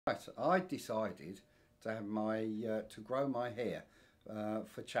Right, I decided to have to grow my hair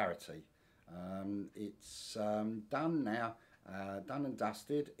for charity. It's done now, done and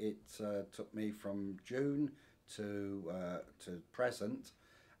dusted. It took me from June to present,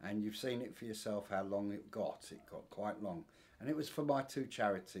 and you've seen it for yourself how long it got. It got quite long, and it was for my two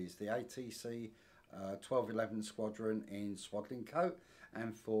charities, the ATC 1211 Squadron in Swadlincote,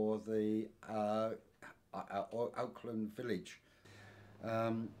 and for the Oakland Village.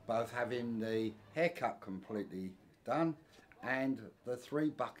 Both having the haircut completely done and the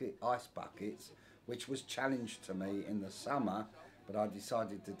 3 ice buckets, which was challenged to me in the summer, but I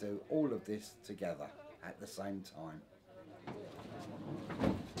decided to do all of this together at the same time.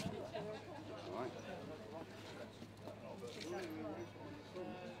 Right.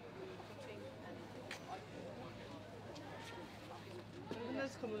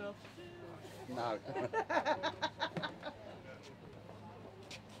 That's coming off. No.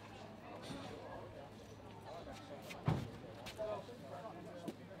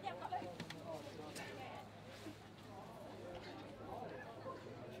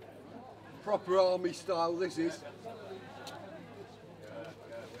 Proper army style, this is.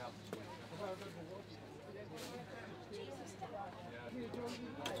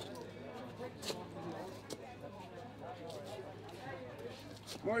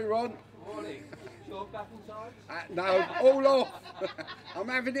 Morning, Ron. Morning. Go back inside? No, all off. I'm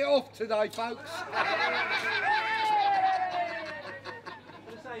having it off today, folks.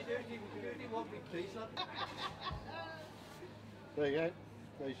 There you go.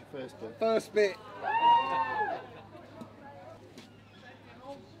 There's your first bit. First bit.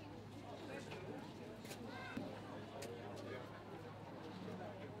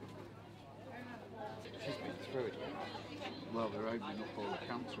 She's been through it. Well, they're opening up all the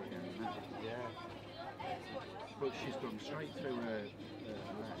cancer again, isn't it? Yeah. But she's gone straight through her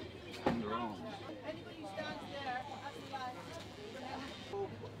underarms. Anybody who stands there has the light.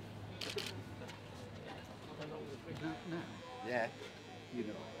 No. Yeah. You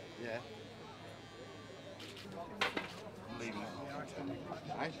know. Yeah. I'm leaving.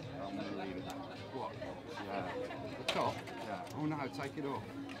 Hey? I'm going to leave it. What? Yeah. The top? Yeah. Oh no, take it off.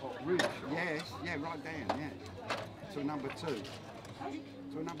 Oh, really short? Yes, yeah, right down, yeah. To number 2.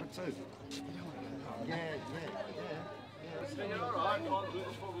 To number 2. Yeah. You're alright, oh,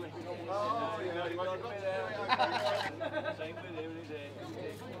 yeah, you got me there. Same with you, is it?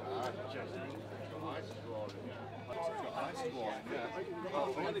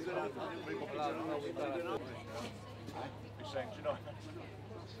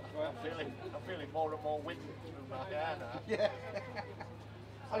 I'm feeling more and more wind through my hair now. Yeah.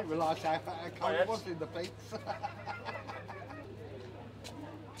 I didn't realise how cold it was in the peaks.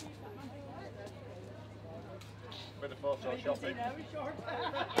 Bit of photo shopping. You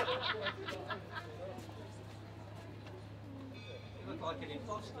look like an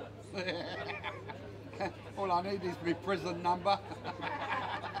imposter. All I need is my prison number.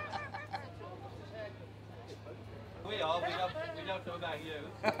 We are, we don't know about you.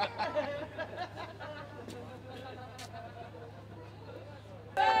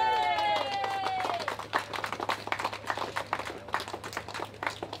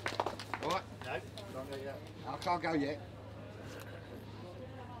 Right. No, don't go yet. I can't go yet.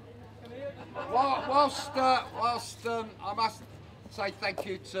 Whilst I must say thank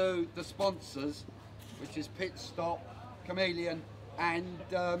you to the sponsors, which is Pit Stop, Chameleon and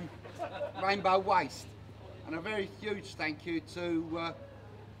Rainbow Waste. And a very huge thank you to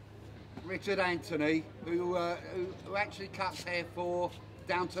Richard Anthony, who actually cuts hair for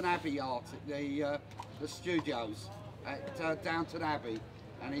Downton Abbey Art at the studios at Downton Abbey,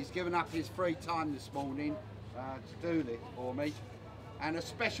 and he's given up his free time this morning to do this for me. And a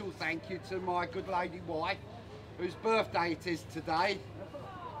special thank you to my good lady wife, whose birthday it is today.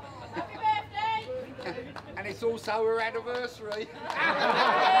 Happy birthday! And it's also her anniversary.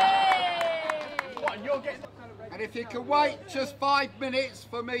 What, and you're getting... And if you can wait just 5 minutes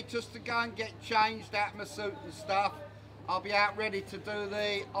for me just to go and get changed out of my suit and stuff, I'll be out ready to do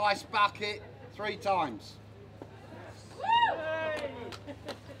the ice bucket 3 times.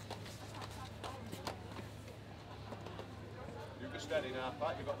 You can steady now,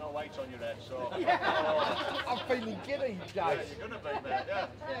 Pat. You've got no weight on your head, so... I'm feeling giddy, Jay. Yeah, you're going to be, mate, yeah.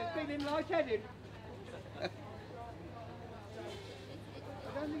 Yeah, feeling lightheaded. I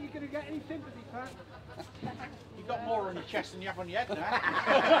don't think you're going to get any sympathy, Pat. You've got more on your chest than you have on your head now.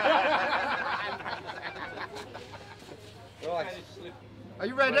 Right. Are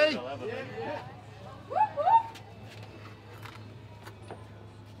you ready? Yeah.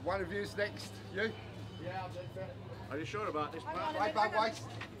 One of you's next. You? Yeah, I'll do it. Are you sure about this, Pat? Rainbow waist.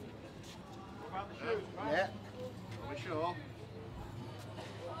 About the shoes, Pat? Yeah. Are we sure?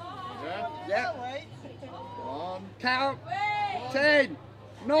 Yeah? Yeah. One. Count. 10,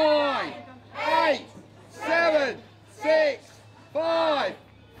 9, 8, 7, 6, 5,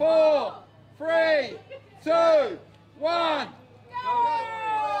 4, 3, 2, 1.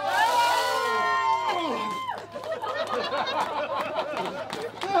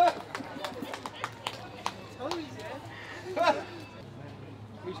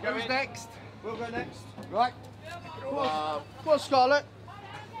 Who's next? We'll go next. Right. Go on, Scarlett.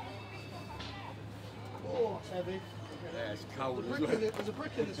 Oh, it's heavy. Yeah, it's cold as well. There's a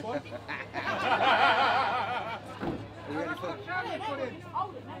brick in this one. Are you ready for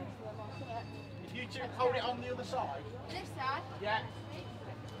If you two hold it on the other side. This side. Yeah.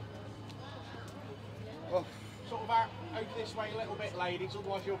 Oh, Sort of out over this way a little bit, ladies,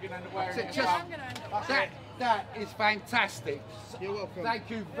 otherwise you're going to end up wearing That's it. it, I'm going to end up. that is fantastic. You're welcome. Thank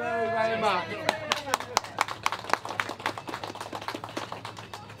you very, very much.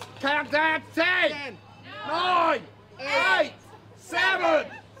 Countdown 10, 9, 8, 7,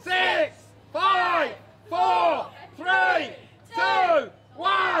 6, 5, 4, 3, 2,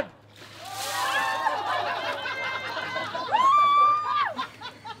 1.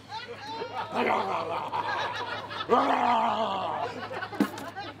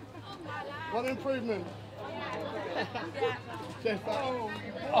 What an improvement. Cheers, Pat.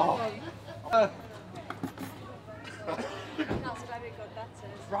 That's very good, that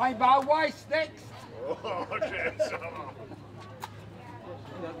is. Rainbow waist next. Oh, cheers.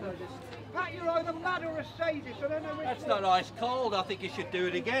 Pat, you're either mad or a sadist. I don't know which. That's not ice cold. I think you should do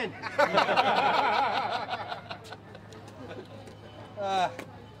it again.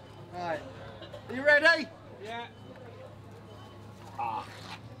 Right. Are you ready? Yeah.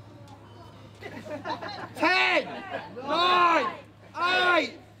 10, 9,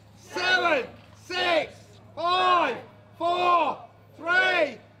 8, 7, 6, 5, 4,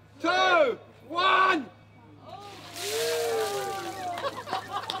 3, 2, 1.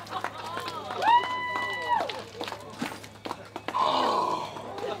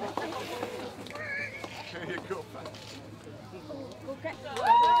 Here you go, Pat.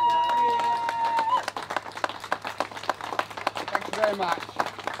 Thank you very much.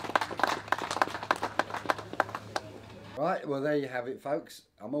 Right, well there you have it, folks.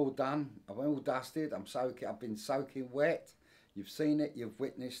 I'm all done. I'm all dusted. I've been soaking wet. You've seen it. You've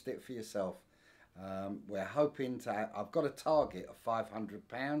witnessed it for yourself. We're hoping to. I've got a target of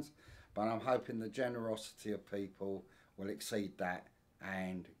 £500, but I'm hoping the generosity of people will exceed that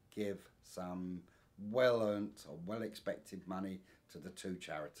and give some well-earned or well-expected money to the two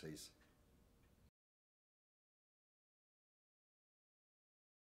charities.